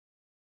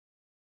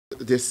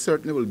there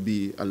certainly will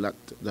be a lot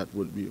that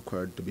would be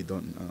required to be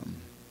done.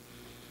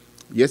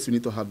 Yes, we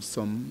need to have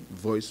some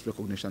voice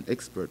recognition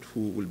expert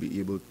who will be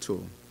able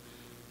to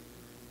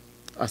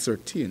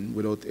ascertain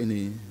without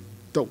any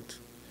doubt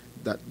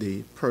that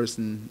the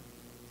person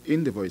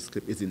in the voice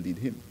clip is indeed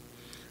him.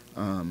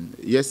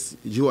 Yes,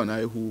 you and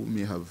I, who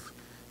may have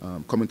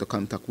come into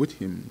contact with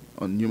him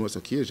on numerous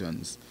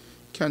occasions,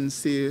 can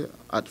say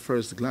at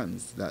first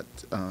glance that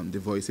the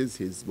voice is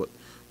his, but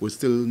we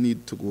still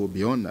need to go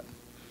beyond that.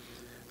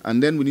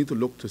 And then we need to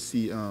look to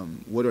see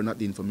whether or not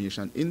the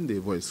information in the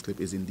voice clip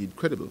is indeed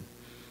credible,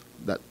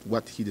 that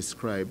what he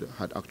described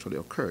had actually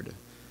occurred.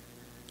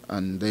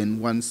 And then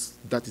once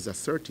that is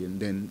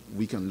ascertained, then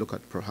we can look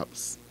at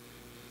perhaps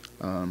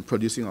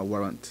producing a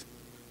warrant,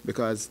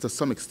 because to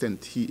some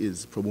extent he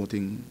is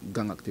promoting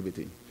gang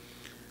activity.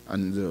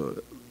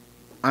 And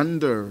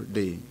under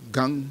the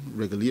gang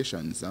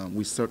regulations,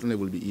 we certainly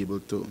will be able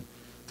to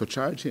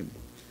charge him.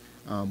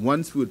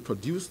 Once we would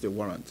produce the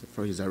warrant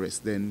for his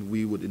arrest, then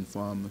we would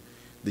inform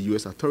the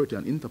U.S. authority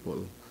and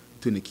Interpol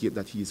to indicate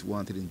that he is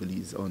wanted in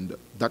Belize on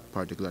that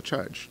particular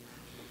charge.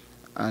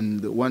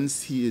 And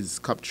once he is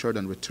captured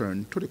and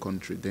returned to the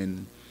country,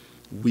 then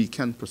we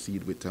can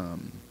proceed with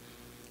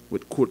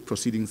court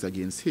proceedings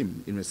against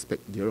him in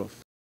respect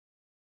thereof.